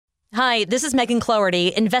Hi, this is Megan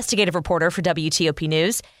Cloherty, investigative reporter for WTOP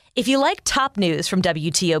News. If you like top news from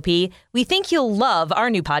WTOP, we think you'll love our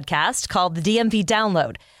new podcast called The DMV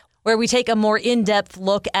Download, where we take a more in-depth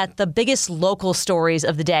look at the biggest local stories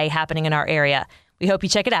of the day happening in our area. We hope you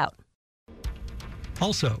check it out.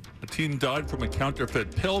 Also, a teen died from a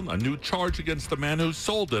counterfeit pill. A new charge against the man who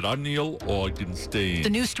sold it. I'm Neil Augenstein. The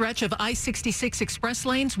new stretch of I-66 express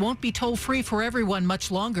lanes won't be toll-free for everyone much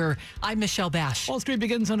longer. I'm Michelle Bash. Wall Street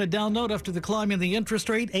begins on a down note after the climb in the interest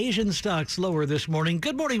rate. Asian stocks lower this morning.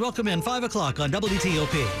 Good morning. Welcome in 5 o'clock on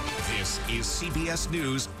WTOP. This is CBS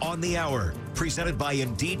News on the Hour, presented by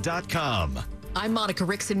Indeed.com. I'm Monica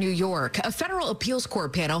Ricks in New York. A federal appeals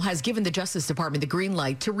court panel has given the Justice Department the green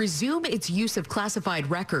light to resume its use of classified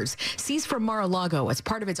records seized from Mar-a-Lago as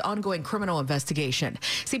part of its ongoing criminal investigation.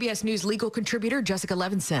 CBS News legal contributor Jessica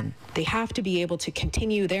Levinson. They have to be able to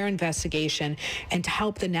continue their investigation and to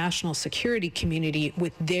help the national security community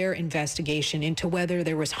with their investigation into whether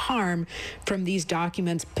there was harm from these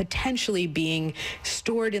documents potentially being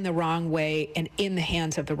stored in the wrong way and in the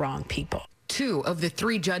hands of the wrong people. 2 of the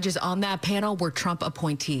 3 judges on that panel were Trump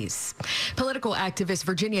appointees. Political activist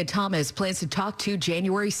Virginia Thomas plans to talk to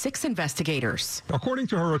January 6 investigators. According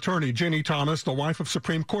to her attorney, Ginny Thomas, the wife of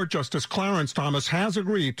Supreme Court Justice Clarence Thomas, has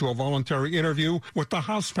agreed to a voluntary interview with the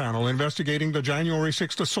House panel investigating the January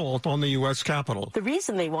 6th assault on the U.S. Capitol. The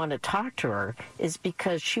reason they want to talk to her is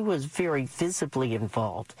because she was very visibly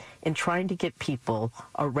involved in trying to get people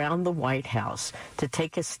around the White House to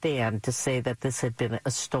take a stand to say that this had been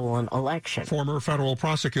a stolen election. Former federal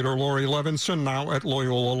prosecutor Lori Levinson, now at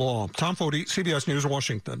Loyola Law. Tom Foti, CBS News,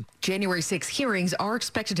 Washington. January 6 hearings are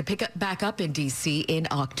expected to pick up back up in D.C. in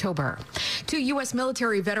October. 2 U.S.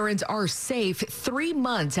 military veterans are safe 3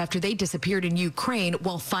 months after they disappeared in Ukraine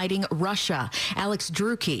while fighting Russia. Alex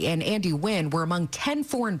Drueke and Andy Wynn were among 10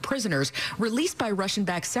 foreign prisoners released by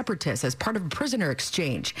Russian-backed separatists as part of a prisoner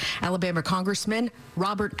exchange. Alabama Congressman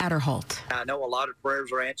Robert Aderholt. I know a lot of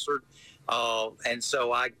prayers are answered, and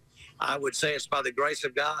so I would say it's by the grace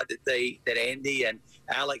of God that Andy and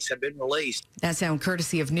Alex have been released. That sound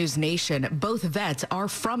courtesy of News Nation. Both vets are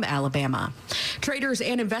from Alabama. Traders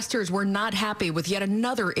and investors were not happy with yet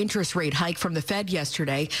another interest rate hike from the Fed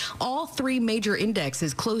yesterday. All 3 major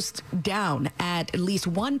indexes closed down at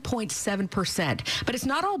least 1.7%. But it's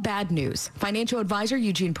not all bad news. Financial advisor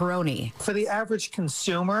Eugene Peroni. For the average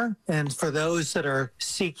consumer and for those that are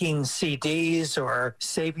seeking CDs or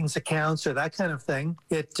savings accounts or that kind of thing,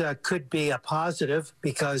 it could be a positive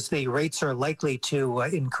because the rates are likely to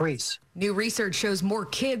increase. New research shows more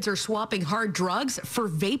kids are swapping hard drugs for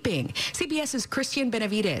vaping. CBS's Christian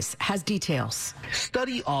Benavides has details.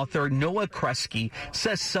 Study author Noah Kresge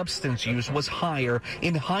says substance use was higher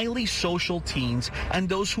in highly social teens and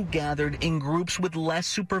those who gathered in groups with less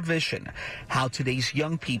supervision. How today's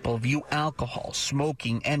young people view alcohol,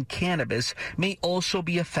 smoking, and cannabis may also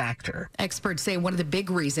be a factor. Experts say one of the big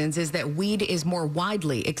reasons is that weed is more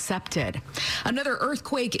widely accepted. Another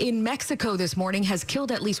earthquake in Mexico this morning has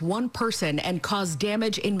killed at least one person and caused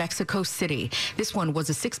damage in Mexico City. This one was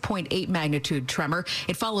a 6.8 magnitude tremor.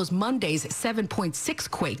 It follows Monday's 7.6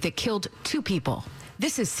 quake that killed 2 people.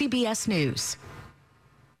 This is CBS News.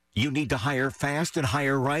 You need to hire fast and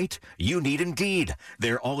hire right? You need Indeed.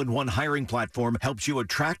 Their all-in-one hiring platform helps you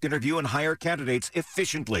attract, interview, and hire candidates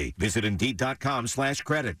efficiently. Visit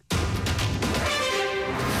Indeed.com/credit.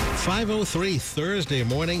 5:03 Thursday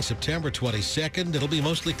morning, September 22nd. It'll be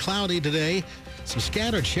mostly cloudy today. Some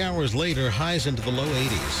scattered showers later, highs into the low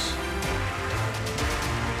 80s.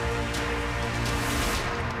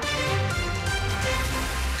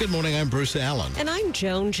 Good morning, I'm Bruce Allen. And I'm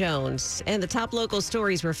Joan Jones. And the top local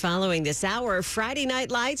stories we're following this hour. Friday night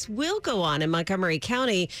lights will go on in Montgomery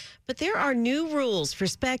County, but there are new rules for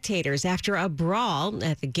spectators after a brawl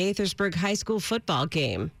at the Gaithersburg High School football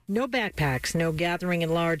game. No backpacks, no gathering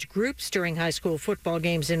in large groups during high school football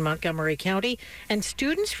games in Montgomery County, and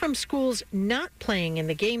students from schools not playing in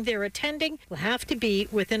the game they're attending will have to be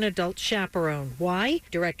with an adult chaperone. Why?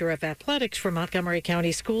 Director of Athletics for Montgomery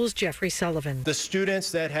County Schools, Jeffrey Sullivan. The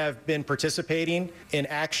students that have been participating in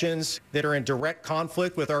actions that are in direct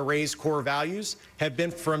conflict with our raised core values have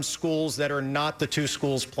been from schools that are not the 2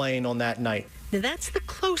 schools playing on that night. Now, that's the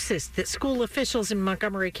closest that school officials in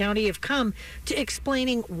Montgomery County have come to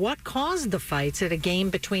explaining what caused the fights at a game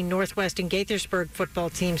between Northwest and Gaithersburg football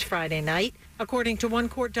teams Friday night. According to one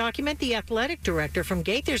court document, the athletic director from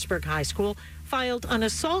Gaithersburg High School filed an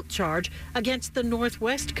assault charge against the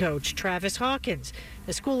Northwest coach, Travis Hawkins.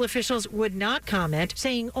 The school officials would not comment,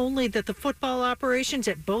 saying only that the football operations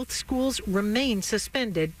at both schools remain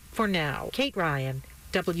suspended for now. Kate Ryan,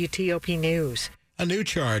 WTOP News. A new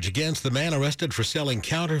charge against the man arrested for selling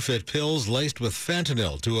counterfeit pills laced with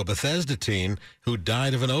fentanyl to a Bethesda teen who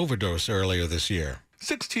died of an overdose earlier this year.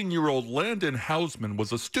 16-year-old Landon Hausman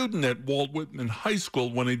was a student at Walt Whitman High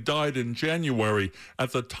School when he died in January.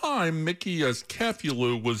 At the time, Mickey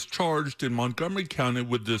Escafulu was charged in Montgomery County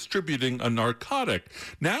with distributing a narcotic.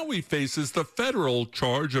 Now he faces the federal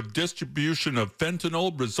charge of distribution of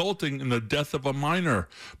fentanyl resulting in the death of a minor.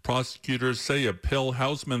 Prosecutors say a pill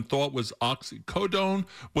Hausman thought was oxycodone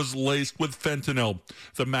was laced with fentanyl.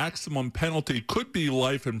 The maximum penalty could be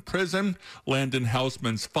life in prison. Landon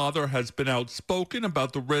Hausman's father has been outspoken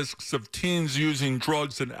about the risks of teens using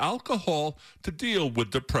drugs and alcohol to deal with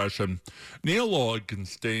depression. Neil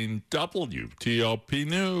Augenstein, WTOP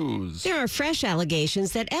News. There are fresh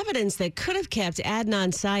allegations that evidence that could have kept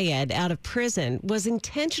Adnan Syed out of prison was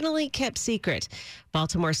intentionally kept secret.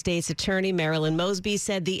 Baltimore State's Attorney Marilyn Mosby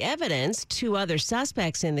said the evidence, 2 other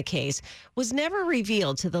suspects in the case, was never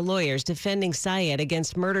revealed to the lawyers defending Syed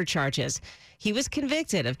against murder charges. He was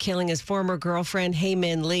convicted of killing his former girlfriend, Hae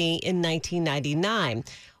Min Lee, in 1999.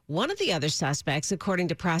 One of the other suspects, according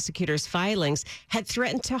to prosecutors' filings, had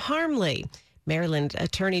threatened to harm Lee. Maryland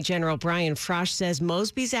Attorney General Brian Frosch says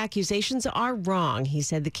Mosby's accusations are wrong. He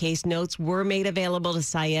said the case notes were made available to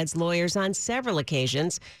Syed's lawyers on several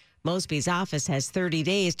occasions. Mosby's office has 30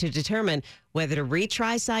 days to determine whether to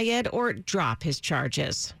retry Syed or drop his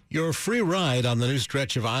charges. Your free ride on the new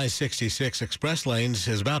stretch of I-66 express lanes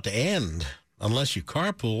is about to end, unless you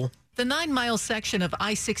carpool. The 9-mile section of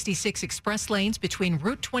I-66 express lanes between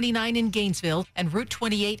Route 29 in Gainesville and Route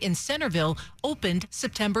 28 in Centerville opened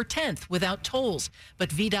September 10th without tolls.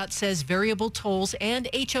 But VDOT says variable tolls and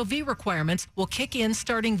HOV requirements will kick in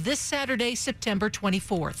starting this Saturday, September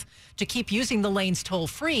 24th. To keep using the lanes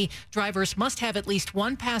toll-free, drivers must have at least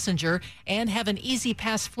one passenger and have an Easy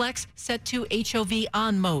Pass Flex set to HOV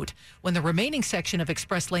on mode. When the remaining section of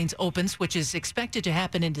express lanes opens, which is expected to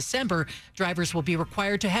happen in December, drivers will be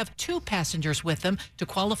required to have 2 passengers with them to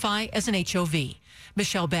qualify as an HOV.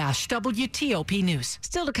 Michelle Bash, WTOP News.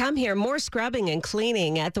 Still to come here, more scrubbing and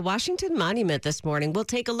cleaning at the Washington Monument this morning. We'll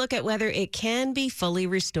take a look at whether it can be fully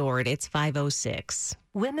restored. It's 5:06.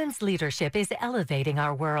 Women's leadership is elevating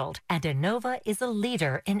our world, and Inova is a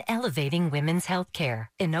leader in elevating women's health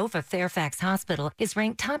care. Inova Fairfax Hospital is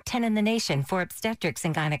ranked top 10 in the nation for obstetrics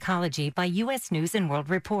and gynecology by U.S. News & World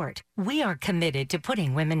Report. We are committed to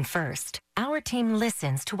putting women first. Our team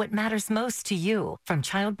listens to what matters most to you, from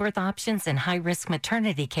childbirth options and high-risk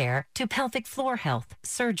maternity care to pelvic floor health,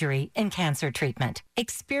 surgery, and cancer treatment.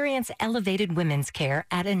 Experience elevated women's care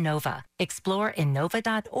at Inova. Explore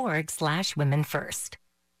Inova.org/womenfirst.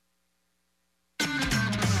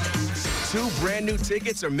 2 brand new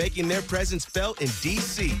tickets are making their presence felt in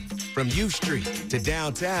D.C. From U Street to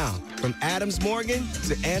downtown, from Adams Morgan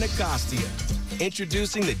to Anacostia.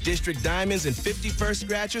 Introducing the District Diamonds and 51st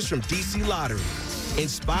Scratchers from D.C. Lottery.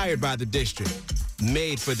 Inspired by the district,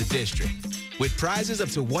 made for the district. With prizes up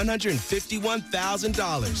to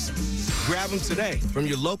 $151,000. Grab them today from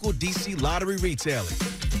your local D.C. Lottery retailer.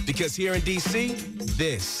 Because here in D.C.,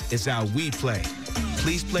 this is how we play.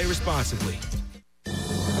 Please play responsibly.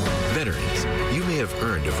 Veterans, you may have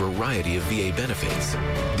earned a variety of VA benefits.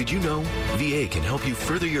 Did you know VA can help you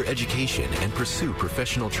further your education and pursue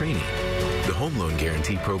professional training? The Home Loan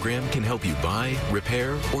Guarantee Program can help you buy,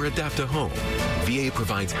 repair, or adapt a home. VA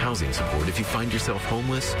provides housing support if you find yourself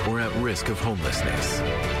homeless or at risk of homelessness.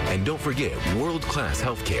 And don't forget world-class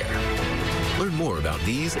health care. Learn more about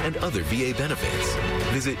these and other VA benefits.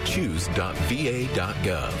 Visit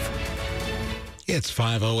choose.va.gov. It's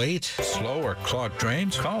 5:08. Slow or clogged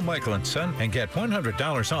drains? Call Michael & Son and get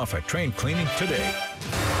 $100 off at drain cleaning today.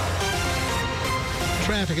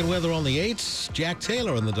 Traffic and weather on the 8s. Jack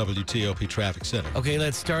Taylor in the WTOP Traffic Center. Okay,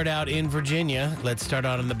 let's start out in Virginia. Let's start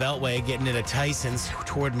out on the Beltway, getting into Tyson's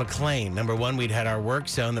toward McLean. Number 1, we'd had our work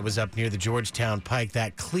zone that was up near the Georgetown Pike.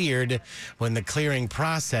 That cleared. When the clearing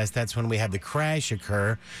process, that's when we had the crash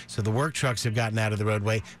occur. So the work trucks have gotten out of the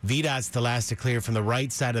roadway. VDOT's the last to clear from the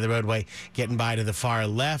right side of the roadway, getting by to the far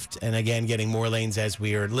left, and again, getting more lanes as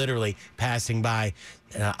we are literally passing by.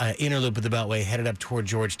 Inner loop of the Beltway headed up toward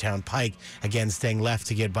Georgetown Pike. Again, staying left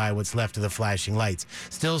to get by what's left of the flashing lights.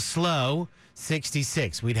 Still slow.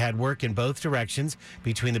 66. We'd had work in both directions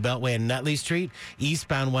between the Beltway and Nutley Street.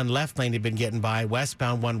 Eastbound 1 left lane had been getting by.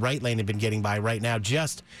 Westbound 1 right lane had been getting by. Right now,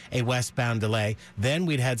 just a westbound delay. Then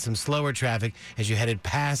we'd had some slower traffic as you headed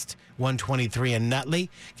past 123 in Nutley,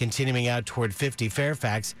 continuing out toward 50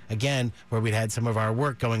 Fairfax, again, where we'd had some of our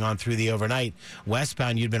work going on through the overnight.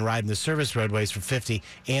 Westbound, you'd been riding the service roadways for 50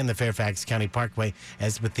 and the Fairfax County Parkway,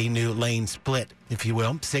 as with the new lane split if you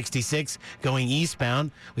will. 66 going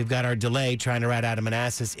eastbound. We've got our delay trying to route out of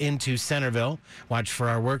Manassas into Centerville. Watch for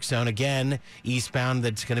our work zone again eastbound.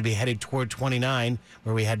 That's going to be headed toward 29,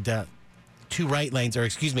 where we had the right lane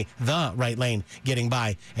getting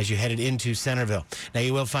by as you headed into Centerville. Now,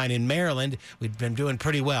 you will find in Maryland, we've been doing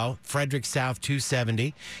pretty well. Frederick South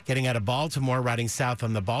 270, getting out of Baltimore, riding south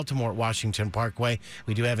on the Baltimore-Washington Parkway.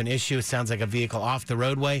 We do have an issue. It sounds like a vehicle off the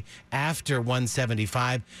roadway after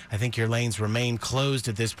 175. I think your lanes remain closed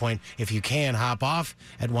at this point. If you can, hop off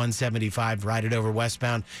at 175, ride it over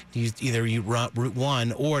westbound. Either you Route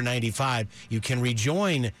 1 or 95. You can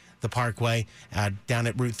rejoin the Parkway down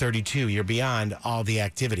at Route 32. You're beyond all the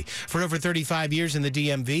activity. For over 35 years in the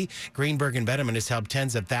DMV, Greenberg and Betterman has helped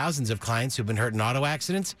tens of thousands of clients who've been hurt in auto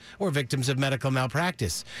accidents or victims of medical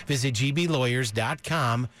malpractice. Visit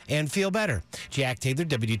gblawyers.com and feel better. Jack Taylor,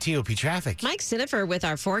 WTOP Traffic. Mike Sinifer with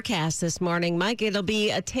our forecast this morning. Mike, it'll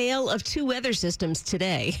be a tale of two weather systems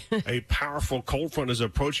today. A powerful cold front is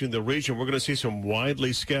approaching the region. We're going to see some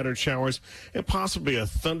widely scattered showers and possibly a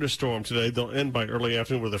thunderstorm today. They'll end by early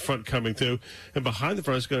afternoon with a front coming through, and behind the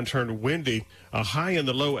front is going to turn windy. A high in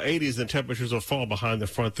the low 80s, and temperatures will fall behind the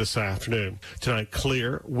front this afternoon. Tonight,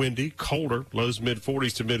 clear, windy, colder, lows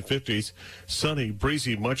mid-40s to mid-50s. Sunny,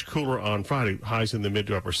 breezy, much cooler on Friday, highs in the mid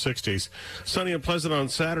to upper 60s. Sunny and pleasant on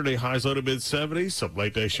Saturday, highs low to mid-70s. Some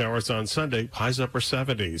late-day showers on Sunday, highs upper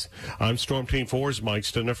 70s. I'm Storm Team 4's Mike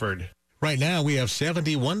Stiniford. Right now, we have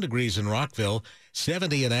 71 degrees in Rockville,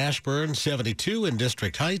 70 in Ashburn, 72 in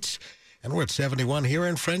District Heights, and we're at 71 here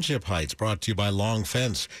in Friendship Heights, brought to you by Long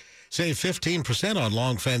Fence. Save 15% on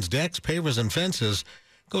Long Fence decks, pavers, and fences.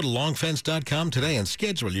 Go to longfence.com today and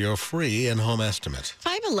schedule your free in-home estimate.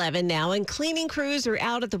 5:11 now, and cleaning crews are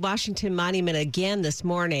out at the Washington Monument again this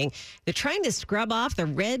morning. They're trying to scrub off the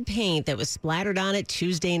red paint that was splattered on it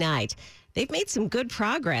Tuesday night. They've made some good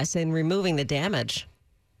progress in removing the damage.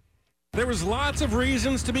 There was lots of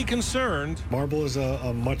reasons to be concerned. Marble is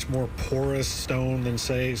a much more porous stone than,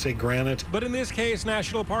 say granite. But in this case,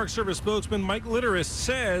 National Park Service spokesman Mike Litteris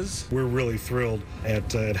says, we're really thrilled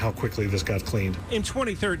at how quickly this got cleaned. In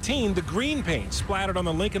 2013, the green paint splattered on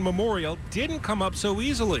the Lincoln Memorial didn't come up so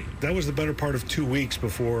easily. That was the better part of 2 weeks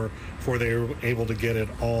before they were able to get it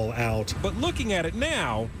all out. But looking at it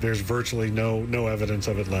now, there's virtually no evidence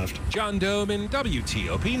of it left. John Doman,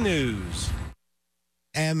 WTOP News.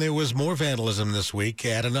 And there was more vandalism this week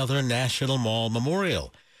at another National Mall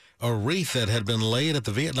memorial. A wreath that had been laid at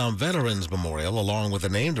the Vietnam Veterans Memorial, along with the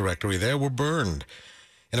name directory there, were burned.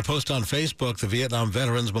 In a post on Facebook, the Vietnam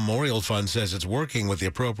Veterans Memorial Fund says it's working with the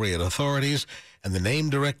appropriate authorities, and the name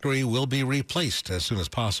directory will be replaced as soon as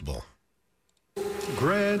possible.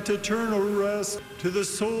 Grant eternal rest to the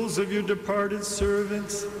souls of your departed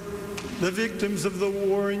servants, the victims of the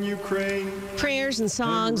war in Ukraine. Prayers and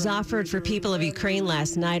songs offered for people of Ukraine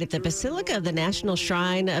last night at the Basilica of the National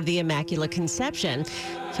Shrine of the Immaculate Conception.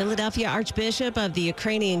 Philadelphia Archbishop of the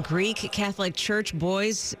Ukrainian Greek Catholic Church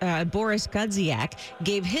Boris Gudziak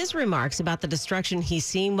gave his remarks about the destruction he's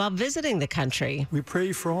seen while visiting the country. We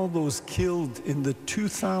pray for all those killed in the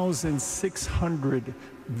 2,600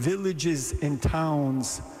 villages and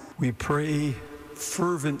towns. We pray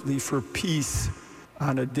fervently for peace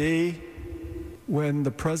on a day when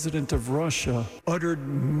the president of Russia uttered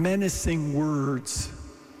menacing words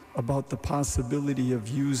about the possibility of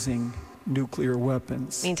using nuclear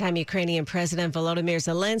weapons. Meantime, Ukrainian President Volodymyr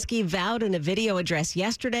Zelensky vowed in a video address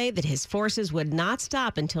yesterday that his forces would not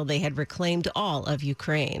stop until they had reclaimed all of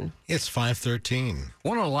Ukraine. It's 5:13.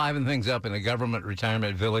 Want to liven things up in a government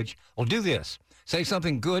retirement village? Well, do this. Say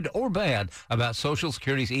something good or bad about Social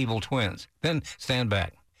Security's evil twins. Then stand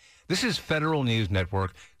back. This is Federal News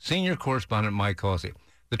Network senior correspondent Mike Causey.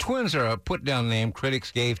 The twins are a put-down name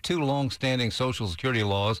critics gave two long-standing Social Security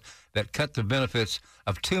laws that cut the benefits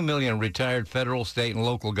of 2 million retired federal, state, and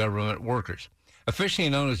local government workers. Officially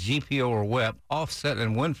known as GPO or WEP, offset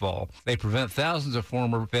and windfall, they prevent thousands of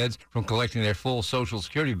former feds from collecting their full Social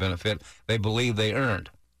Security benefit they believe they earned.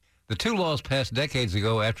 The two laws passed decades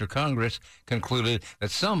ago after Congress concluded that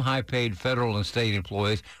some high-paid federal and state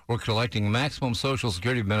employees were collecting maximum Social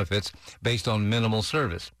Security benefits based on minimal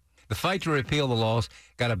service. The fight to repeal the laws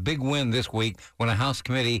got a big win this week when a House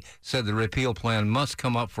committee said the repeal plan must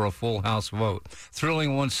come up for a full House vote,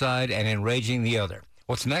 thrilling one side and enraging the other.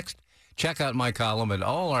 What's next? Check out my column and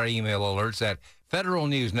all our email alerts at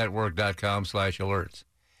federalnewsnetwork.com/alerts.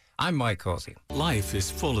 I'm Mike Cozy. Life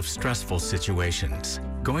is full of stressful situations.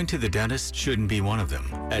 Going to the dentist shouldn't be one of them.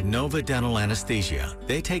 At Nova Dental Anesthesia,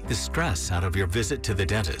 they take the stress out of your visit to the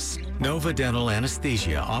dentist. Nova Dental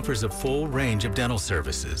Anesthesia offers a full range of dental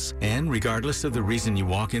services, and regardless of the reason you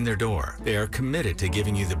walk in their door, they are committed to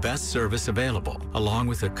giving you the best service available, along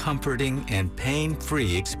with a comforting and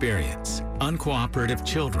pain-free experience. Uncooperative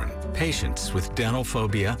children, patients with dental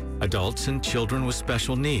phobia, adults and children with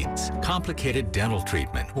special needs, complicated dental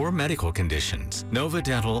treatment, or medical conditions. Nova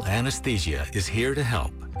Dental Anesthesia is here to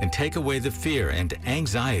help and take away the fear and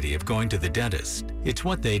anxiety of going to the dentist. It's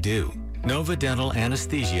what they do. Nova Dental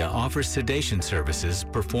Anesthesia offers sedation services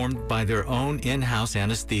performed by their own in-house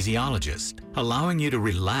anesthesiologist, allowing you to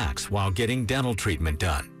relax while getting dental treatment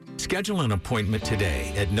done. Schedule an appointment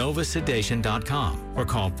today at novasedation.com or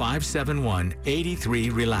call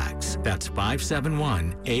 571-83-RELAX. That's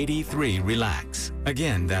 571-83-RELAX.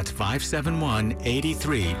 Again, that's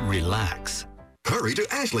 571-83-RELAX. Hurry to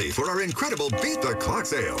Ashley for our incredible Beat the Clock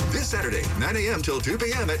sale. This Saturday, 9 a.m. till 2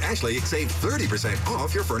 p.m. at Ashley, save 30%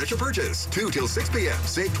 off your furniture purchase. 2 till 6 p.m.,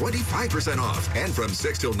 save 25% off. And from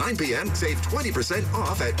 6 till 9 p.m., save 20%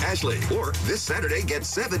 off at Ashley. Or this Saturday, get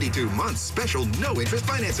 72 months special no-interest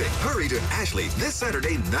financing. Hurry to Ashley this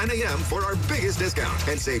Saturday, 9 a.m. for our biggest discount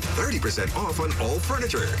and save 30% off on all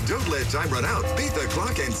furniture. Don't let time run out. Beat the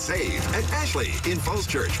clock and save at Ashley in Falls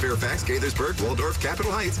Church, Fairfax, Gaithersburg, Waldorf,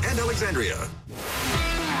 Capitol Heights, and Alexandria.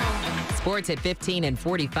 Sports at 15 and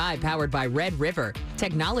 45, powered by Red River.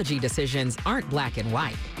 Technology decisions aren't black and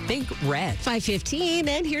white. Think red. 5:15,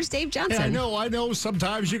 and here's Dave Johnson. Yeah, I know.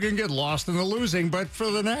 Sometimes you can get lost in the losing, but for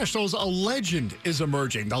the Nationals, a legend is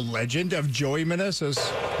emerging. The legend of Joey Meneses.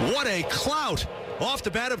 What a clout off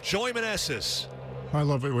the bat of Joey Meneses. I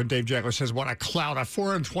love it when Dave Jackler says, what a clout. A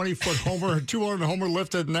 420-foot homer, 200 homer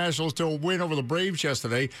lifted Nationals to a win over the Braves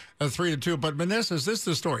yesterday, 3-2. But Meneses, this is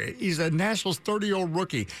the story. He's a Nationals 30-year-old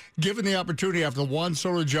rookie, given the opportunity after the Juan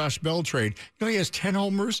Soto-Josh Bell trade. He has 10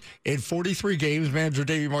 homers in 43 games, manager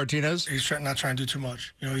Davey Martinez. He's not trying to do too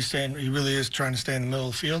much. He really is trying to stay in the middle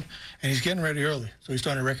of the field, and he's getting ready early. So he's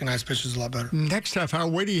starting to recognize pitches a lot better. Next half hour,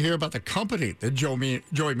 wait till you hear about the company that Joey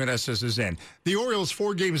Meneses is in. The Orioles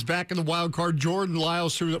 4 games back in the wild card. Jordan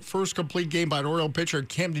Lyles through the first complete game by an Oriole pitcher at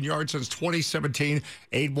Camden Yards since 2017,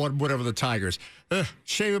 8-1 win over the Tigers.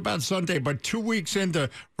 Shame about Sunday, but 2 weeks into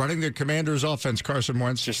running the Commanders' offense, Carson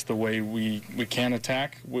Wentz. Just the way we can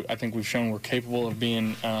attack. I think we've shown we're capable of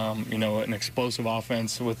being, an explosive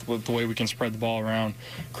offense with the way we can spread the ball around,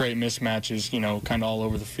 create mismatches, kind of all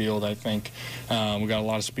over the field. I think we got a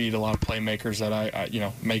lot of speed, a lot of playmakers that I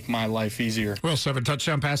make my life easier. Well, 7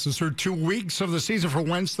 touchdown passes through 2 weeks of the season for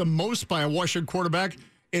Wentz, the most by a Washington quarterback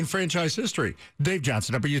in franchise history. Dave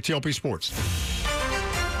Johnson, WTOP Sports.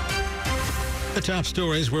 The top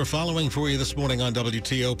stories we're following for you this morning on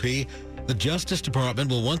WTOP. The Justice Department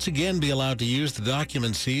will once again be allowed to use the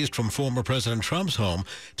documents seized from former President Trump's home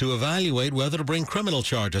to evaluate whether to bring criminal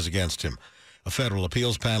charges against him. A federal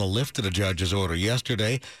appeals panel lifted a judge's order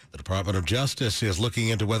yesterday. The Department of Justice is looking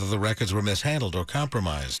into whether the records were mishandled or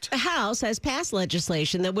compromised. The House has passed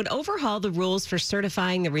legislation that would overhaul the rules for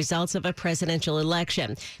certifying the results of a presidential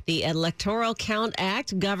election. The Electoral Count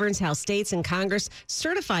Act governs how states and Congress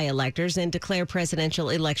certify electors and declare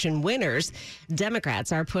presidential election winners.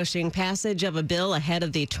 Democrats are pushing passage of a bill ahead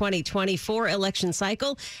of the 2024 election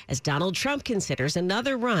cycle as Donald Trump considers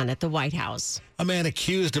another run at the White House. A man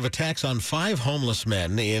accused of attacks on 5 homeless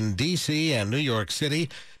men in D.C. and New York City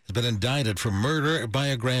has been indicted for murder by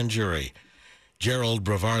a grand jury. Gerald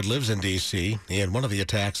Brevard lives in D.C. In one of the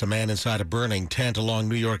attacks, a man inside a burning tent along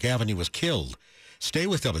New York Avenue was killed. Stay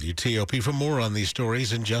with WTOP for more on these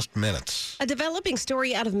stories in just minutes. A developing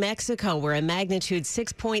story out of Mexico where a magnitude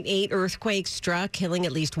 6.8 earthquake struck, killing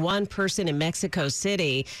at least one person in Mexico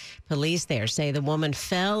City. Police there say the woman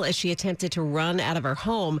fell as she attempted to run out of her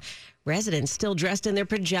home. Residents still dressed in their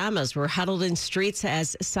pajamas were huddled in streets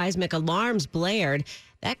as seismic alarms blared.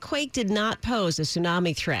 That quake did not pose a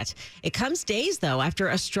tsunami threat. It comes days, though, after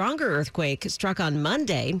a stronger earthquake struck on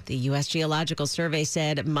Monday. The U.S. Geological Survey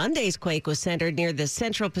said Monday's quake was centered near the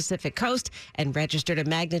central Pacific coast and registered a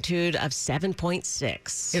magnitude of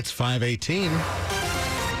 7.6. It's 5:18.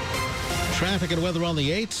 Traffic and weather on the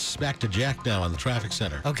 8s. Back to Jack now on the traffic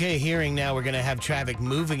center. Okay, hearing now we're going to have traffic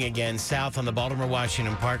moving again south on the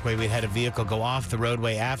Baltimore-Washington Parkway. We had a vehicle go off the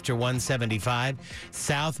roadway after 175.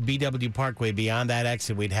 South BW Parkway, beyond that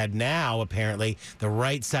exit, we'd had now, apparently, the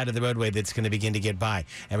right side of the roadway that's going to begin to get by.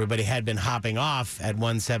 Everybody had been hopping off at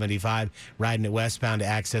 175, riding it westbound to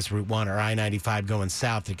access Route 1 or I-95 going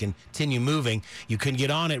south to continue moving. You couldn't get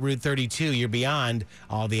on at Route 32. You're beyond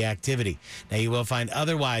all the activity. Now, you will find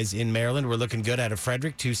otherwise in Maryland, we're looking good out of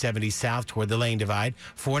Frederick, 270 south toward the Lane Divide.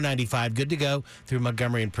 495 good to go through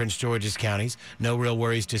Montgomery and Prince George's counties. No real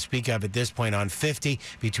worries to speak of at this point on 50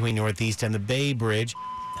 between Northeast and the Bay Bridge.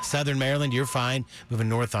 Southern Maryland, you're fine. Moving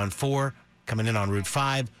north on 4. Coming in on Route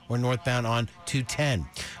 5 or northbound on 210.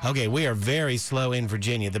 Okay, we are very slow in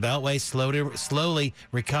Virginia. The Beltway slowly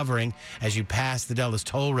recovering as you pass the Dulles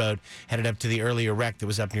Toll Road, headed up to the earlier wreck that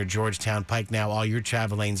was up near Georgetown Pike. Now all your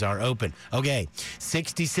travel lanes are open. Okay,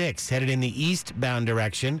 66 headed in the eastbound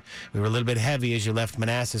direction. We were a little bit heavy as you left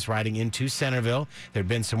Manassas riding into Centerville. There had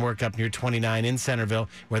been some work up near 29 in Centerville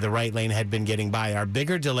where the right lane had been getting by. Our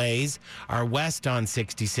bigger delays are west on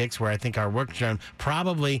 66, where I think our work zone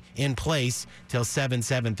probably in place till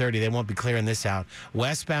 7:30. They won't be clearing this out.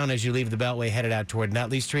 Westbound as you leave the Beltway headed out toward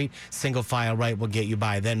Nutley Street, single file right will get you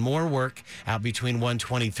by. Then more work out between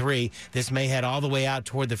 123. This may head all the way out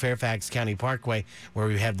toward the Fairfax County Parkway where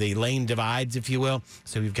we have the lane divides, if you will.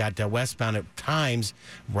 So we've got westbound at times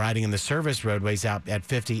riding in the service roadways out at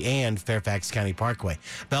 50 and Fairfax County Parkway.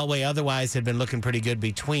 Beltway otherwise had been looking pretty good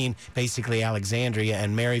between basically Alexandria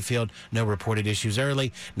and Merrifield. No reported issues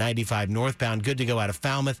early. 95 northbound, good to go out of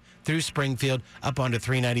Falmouth through Springfield, up onto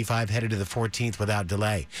 395, headed to the 14th without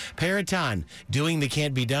delay. Peraton, doing the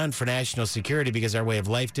can't be done for national security because our way of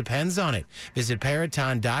life depends on it. Visit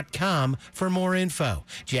Peraton.com for more info.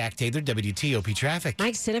 Jack Taylor, WTOP Traffic.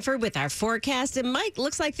 Mike Siniford with our forecast. And Mike,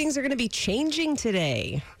 looks like things are going to be changing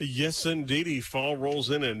today. Yes, indeedy. Fall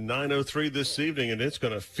rolls in at 9:03 this evening, and it's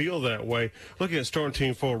going to feel that way. Looking at Storm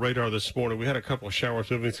Team 4 radar this morning, we had a couple of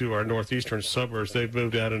showers moving through our northeastern suburbs. They've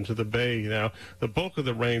moved out into the bay now. The bulk of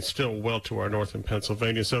the rain still well to our north in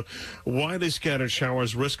Pennsylvania. So widely scattered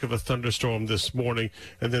showers, risk of a thunderstorm this morning,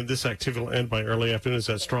 and then this activity will end by early afternoon as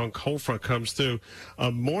that strong cold front comes through.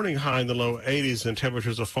 A morning high in the low 80s, and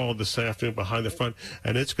temperatures will fall this afternoon behind the front,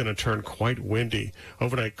 and it's going to turn quite windy.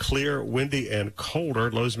 Overnight, clear, windy, and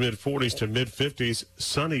colder. Lows mid-40s to mid-50s.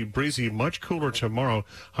 Sunny, breezy, much cooler tomorrow.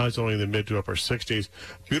 Highs only in the mid to upper 60s.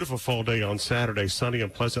 Beautiful fall day on Saturday. Sunny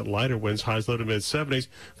and pleasant, lighter winds. Highs low to mid-70s.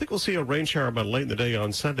 I think we'll see a rain shower about late in the day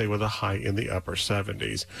on Sunday with a high in the upper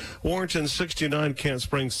 70s. Warrenton 69, Kent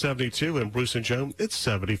Springs 72, and Bruce and Joan, it's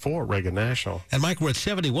 74. Reagan National. And Mike, we're at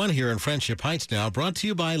 71 here in Friendship Heights now, brought to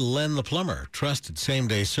you by Len the Plumber. Trusted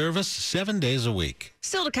same-day service, 7 days a week.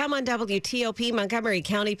 Still to come on WTOP, Montgomery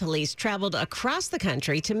County Police traveled across the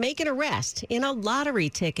country to make an arrest in a lottery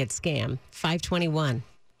ticket scam. 521.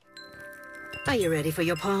 Are you ready for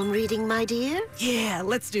your palm reading, my dear? Yeah,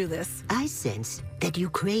 let's do this. I sense that you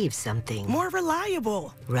crave something. More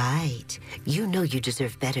reliable. Right. You know you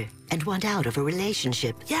deserve better and want out of a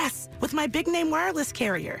relationship. Yes, with my big name wireless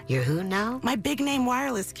carrier. You're who now? My big name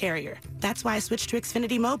wireless carrier. That's why I switched to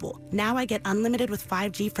Xfinity Mobile. Now I get unlimited with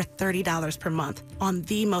 5G for $30 per month on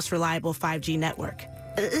the most reliable 5G network.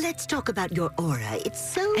 Let's talk about your aura.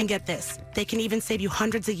 It's so... And get this. They can even save you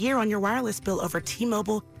hundreds a year on your wireless bill over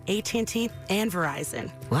T-Mobile, AT&T, and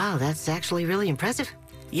Verizon. Wow, that's actually really impressive.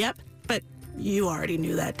 Yep, but you already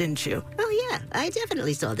knew that, didn't you? Oh, yeah. I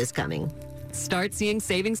definitely saw this coming. Start seeing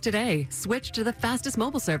savings today. Switch to the fastest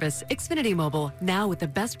mobile service, Xfinity Mobile. Now with the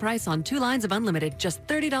best price on 2 lines of unlimited, just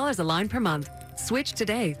 $30 a line per month. Switch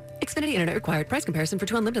today. Xfinity Internet required. Price comparison for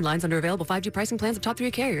 2 unlimited lines under available 5G pricing plans of top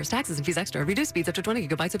 3 carriers. Taxes and fees extra. Reduced speeds up to 20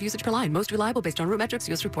 gigabytes of usage per line. Most reliable based on root metrics.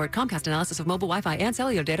 US report. Comcast analysis of mobile Wi-Fi and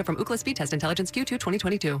cellular data from Ookla Speed Test Intelligence Q2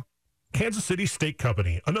 2022. Kansas City Steak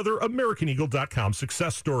Company, another AmericanEagle.com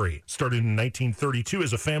success story. Started in 1932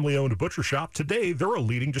 as a family-owned butcher shop, today they're a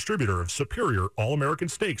leading distributor of superior all-American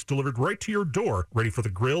steaks delivered right to your door, ready for the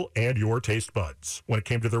grill and your taste buds. When it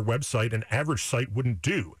came to their website, an average site wouldn't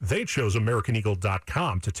do. They chose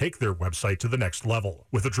AmericanEagle.com to take their website to the next level.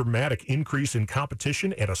 With a dramatic increase in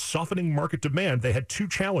competition and a softening market demand, they had 2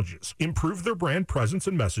 challenges: improve their brand presence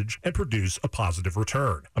and message, and produce a positive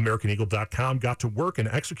return. AmericanEagle.com got to work and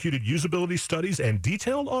executed usability studies and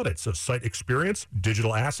detailed audits of site experience,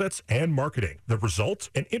 digital assets, and marketing. The result?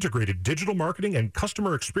 An integrated digital marketing and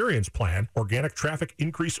customer experience plan, organic traffic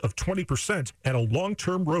increase of 20%, and a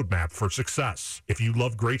long-term roadmap for success. If you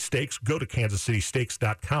love great steaks, go to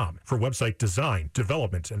KansasCitySteaks.com for website design,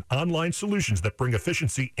 development, and online solutions that bring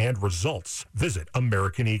efficiency and results. Visit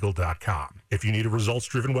AmericanEagle.com. If you need a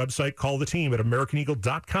results-driven website, call the team at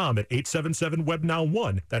AmericanEagle.com at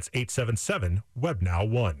 877-WEBNOW1. That's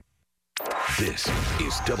 877-WEBNOW1. This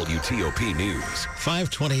is WTOP News.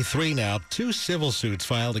 523 now. 2 civil suits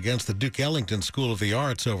filed against the Duke Ellington School of the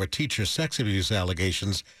Arts over teacher sex abuse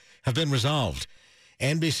allegations have been resolved.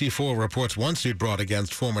 NBC4 reports one suit brought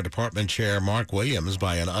against former department chair Mark Williams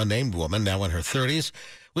by an unnamed woman, now in her 30s,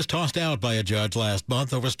 was tossed out by a judge last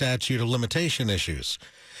month over statute of limitation issues.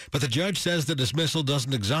 But the judge says the dismissal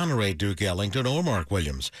doesn't exonerate Duke Ellington or Mark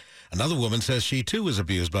Williams. Another woman says she too was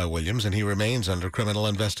abused by Williams and he remains under criminal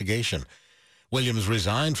investigation. Williams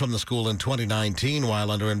resigned from the school in 2019 while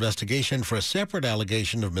under investigation for a separate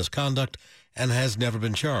allegation of misconduct and has never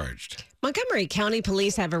been charged. Montgomery County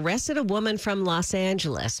Police have arrested a woman from Los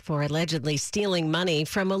Angeles for allegedly stealing money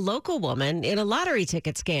from a local woman in a lottery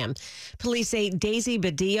ticket scam. Police say Daisy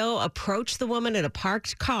Badillo approached the woman in a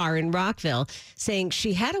parked car in Rockville, saying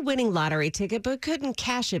she had a winning lottery ticket but couldn't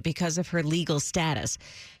cash it because of her legal status.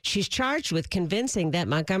 She's charged with convincing that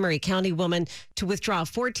Montgomery County woman to withdraw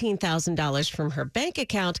 $14,000 from her bank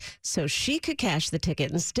account so she could cash the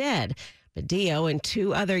ticket instead. Badillo and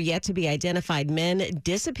two other yet-to-be-identified men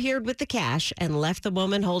disappeared with the cash and left the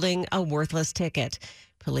woman holding a worthless ticket.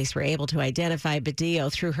 Police were able to identify Badillo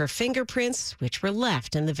through her fingerprints, which were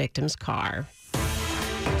left in the victim's car.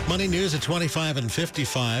 Money News at 25 and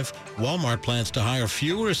 55. Walmart plans to hire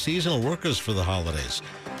fewer seasonal workers for the holidays.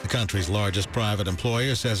 The country's largest private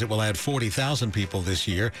employer says it will add 40,000 people this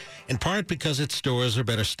year, in part because its stores are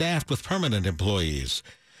better staffed with permanent employees.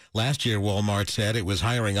 Last year, Walmart said it was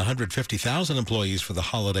hiring 150,000 employees for the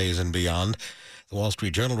holidays and beyond. The Wall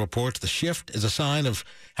Street Journal reports the shift is a sign of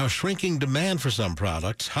how shrinking demand for some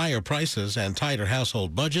products, higher prices, and tighter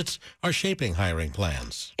household budgets are shaping hiring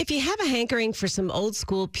plans. If you have a hankering for some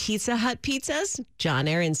old-school Pizza Hut pizzas, John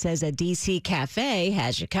Aaron says a D.C. cafe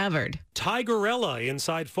has you covered. Tigerella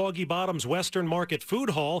inside Foggy Bottom's Western Market Food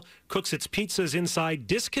Hall cooks its pizzas inside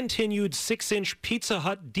discontinued 6-inch Pizza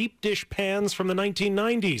Hut deep dish pans from the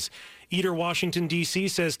 1990s. Eater Washington, D.C.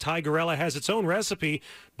 says Tigerella has its own recipe,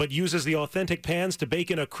 but uses the authentic pans to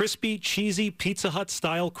bake in a crispy, cheesy Pizza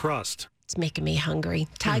Hut-style crust. It's making me hungry.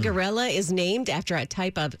 Tigerella is named after a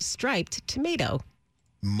type of striped tomato.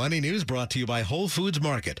 Money News brought to you by Whole Foods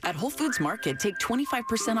Market. At Whole Foods Market, take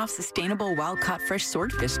 25% off sustainable wild-caught fresh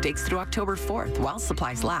swordfish steaks through October 4th while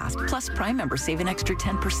supplies last. Plus, Prime members save an extra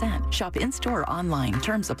 10%. Shop in-store or online.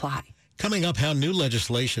 Terms apply. Coming up, how new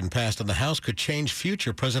legislation passed in the House could change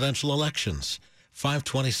future presidential elections.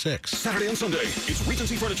 526. Saturday and Sunday, it's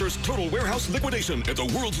Regency Furniture's Total Warehouse Liquidation at the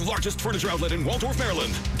world's largest furniture outlet in Waldorf,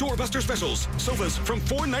 Maryland. Doorbuster specials. Sofas from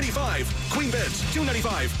 $4.95. Queen beds,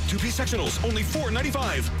 $2.95. Two-piece sectionals, only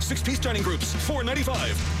 $4.95. Six-piece dining groups,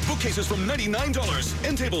 $4.95. Bookcases from $99.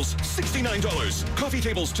 End tables, $69. Coffee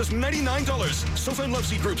tables, just $99. Sofa and love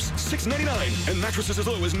seat groups, $6.99. And mattresses as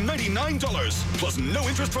low as $99. Plus no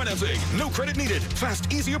interest financing. No credit needed.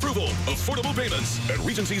 Fast, easy approval. Affordable payments. At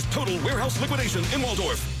Regency's Total Warehouse Liquidation in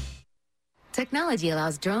Waldorf. Technology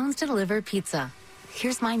allows drones to deliver pizza.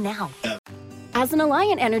 Here's mine now. As an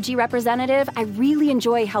Alliant Energy representative, I really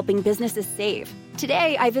enjoy helping businesses save.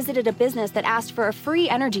 Today, I visited a business that asked for a free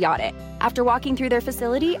energy audit. After walking through their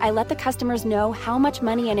facility, I let the customers know how much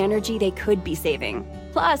money and energy they could be saving.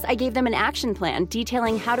 Plus, I gave them an action plan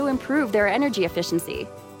detailing how to improve their energy efficiency.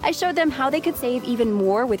 I showed them how they could save even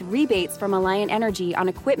more with rebates from Alliant Energy on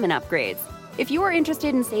equipment upgrades. If you are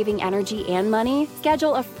interested in saving energy and money,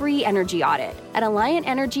 schedule a free energy audit at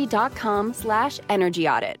alliantenergy.com/energy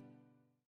audit.